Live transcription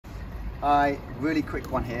Really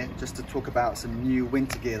quick one here, just to talk about some new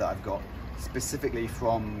winter gear that I've got, specifically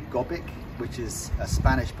from Gobik, which is a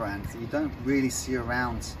Spanish brand that you don't really see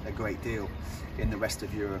around a great deal in the rest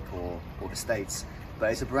of Europe or the States.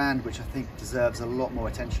 But it's a brand which I think deserves a lot more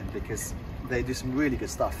attention because they do some really good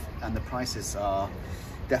stuff and the prices are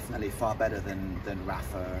definitely far better than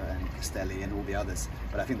Rafa and Castelli and all the others.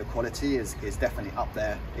 But I think the quality is definitely up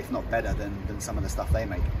there, if not better than some of the stuff they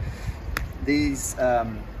make. These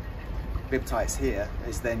bib tights here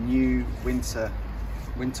is their new winter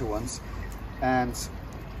ones, and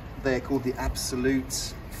they're called the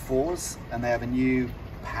Absolute 4s, and they have a new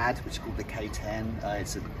pad which is called the K10.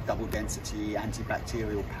 It's a double density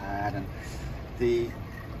antibacterial pad, and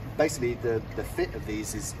basically the fit of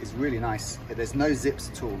these is really nice. There's no zips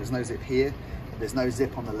at all. There's no zip here, there's no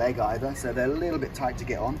zip on the leg either, so they're a little bit tight to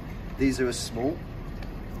get on. These are as small,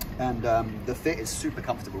 and the fit is super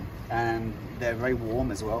comfortable, and they're very warm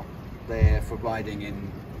as well. They're for riding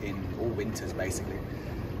in all winters basically.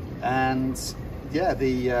 And yeah,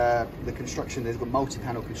 the construction, they've got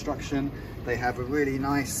multi-panel construction. They have a really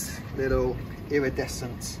nice little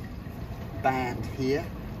iridescent band here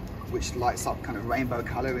which lights up kind of rainbow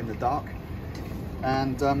color in the dark,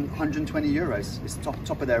 and 120 euros is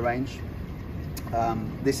top of their range.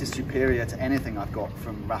 This is superior to anything I've got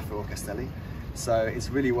from Rafa or Castelli, so it's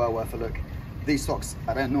really well worth a look. These socks,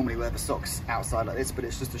 I don't normally wear the socks outside like this, but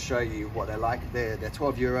it's just to show you what they're like. They're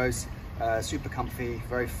 12 euros, super comfy,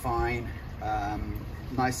 very fine,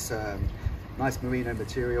 nice merino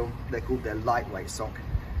material. They're called their lightweight sock,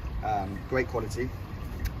 great quality.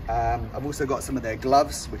 I've also got some of their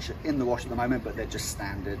gloves, which are in the wash at the moment, but they're just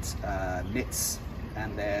standard knits,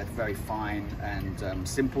 and they're very fine and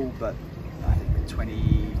simple, but I think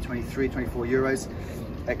 23, 24 euros,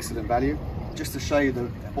 excellent value. Just to show you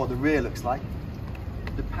what the rear looks like,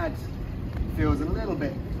 the pad feels a little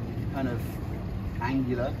bit kind of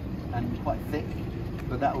angular and quite thick,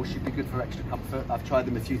 but that all should be good for extra comfort. I've tried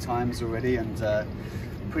them a few times already, and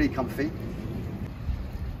pretty comfy.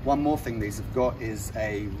 One more thing these have got is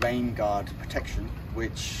a rain guard protection,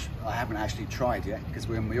 which I haven't actually tried yet because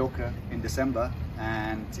we're in Mallorca in December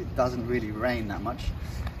and it doesn't really rain that much,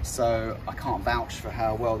 so I can't vouch for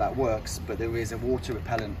how well that works, but there is a water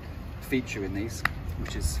repellent feature in these,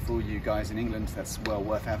 which is for you guys in England, that's well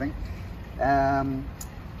worth having.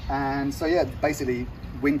 And so yeah, basically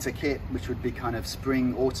winter kit, which would be kind of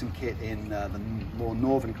spring autumn kit in the more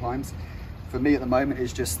northern climes. For me at the moment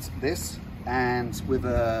is just this, and with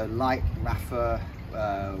a light Rafa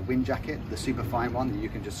wind jacket, the super fine one that you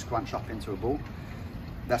can just scrunch up into a ball.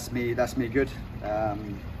 That's me good.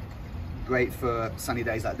 Great for sunny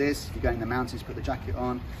days like this. If you go in the mountains, put the jacket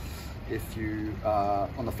on. If you are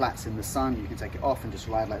on the flats in the sun, you can take it off and just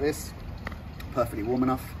ride like this. Perfectly warm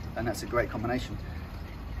enough, and that's a great combination.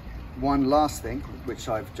 One last thing, which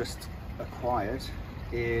I've just acquired,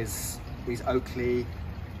 is these Oakley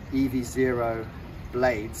EV Zero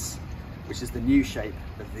Blades, which is the new shape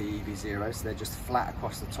of the EV Zeros. They're just flat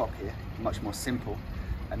across the top here, much more simple.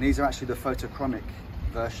 And these are actually the Photochromic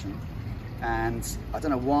version. And I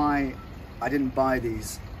don't know why I didn't buy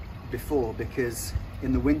these before, because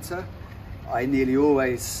in the winter, I nearly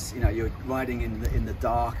always, you're riding in the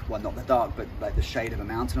dark, well not the dark, but like the shade of a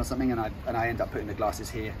mountain or something, and I end up putting the glasses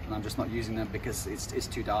here, and I'm just not using them because it's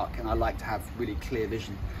too dark, and I like to have really clear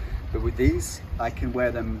vision. But with these, I can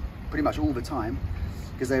wear them pretty much all the time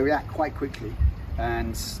because they react quite quickly,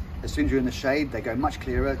 and as soon as you're in the shade, they go much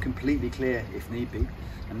clearer, completely clear if need be.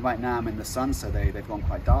 And right now I'm in the sun, so they've gone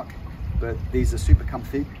quite dark. But these are super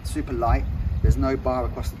comfy, super light. There's no bar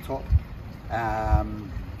across the top.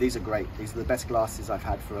 These are great. These are the best glasses I've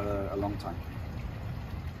had for a long time.